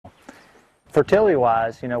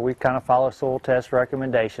fertility-wise, you know, we kind of follow soil test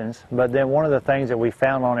recommendations, but then one of the things that we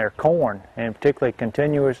found on our corn, and particularly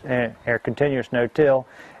continuous no-till,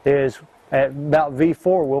 is at about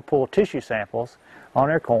V4 we'll pull tissue samples on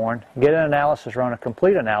our corn, get an analysis, run a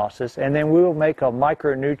complete analysis, and then we will make a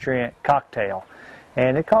micronutrient cocktail.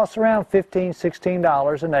 And it costs around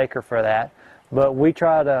 $15–16 an acre for that, but we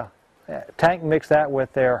try to tank mix that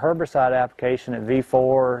with their herbicide application at V4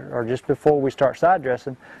 or just before we start side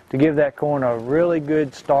dressing to give that corn a really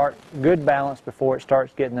good start, good balance before it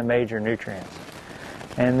starts getting the major nutrients.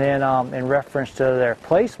 And then in reference to their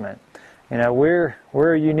placement, you know,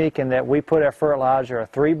 we're unique in that we put our fertilizer a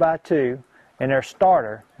 3x2 in their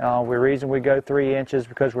starter. The reason we go 3 inches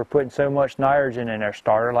because we're putting so much nitrogen in our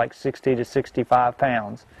starter, like 60 to 65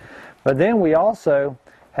 pounds. But then we also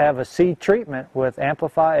have a seed treatment with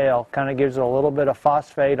Amplify-L, kind of gives it a little bit of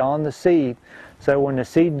phosphate on the seed. So when the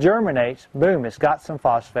seed germinates, boom, it's got some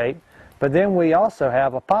phosphate. But then we also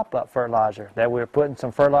have a pop-up fertilizer that we're putting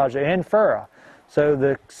some fertilizer in furrow. So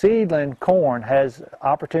the seedling corn has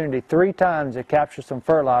opportunity 3 times to capture some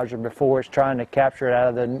fertilizer before it's trying to capture it out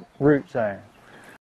of the root zone.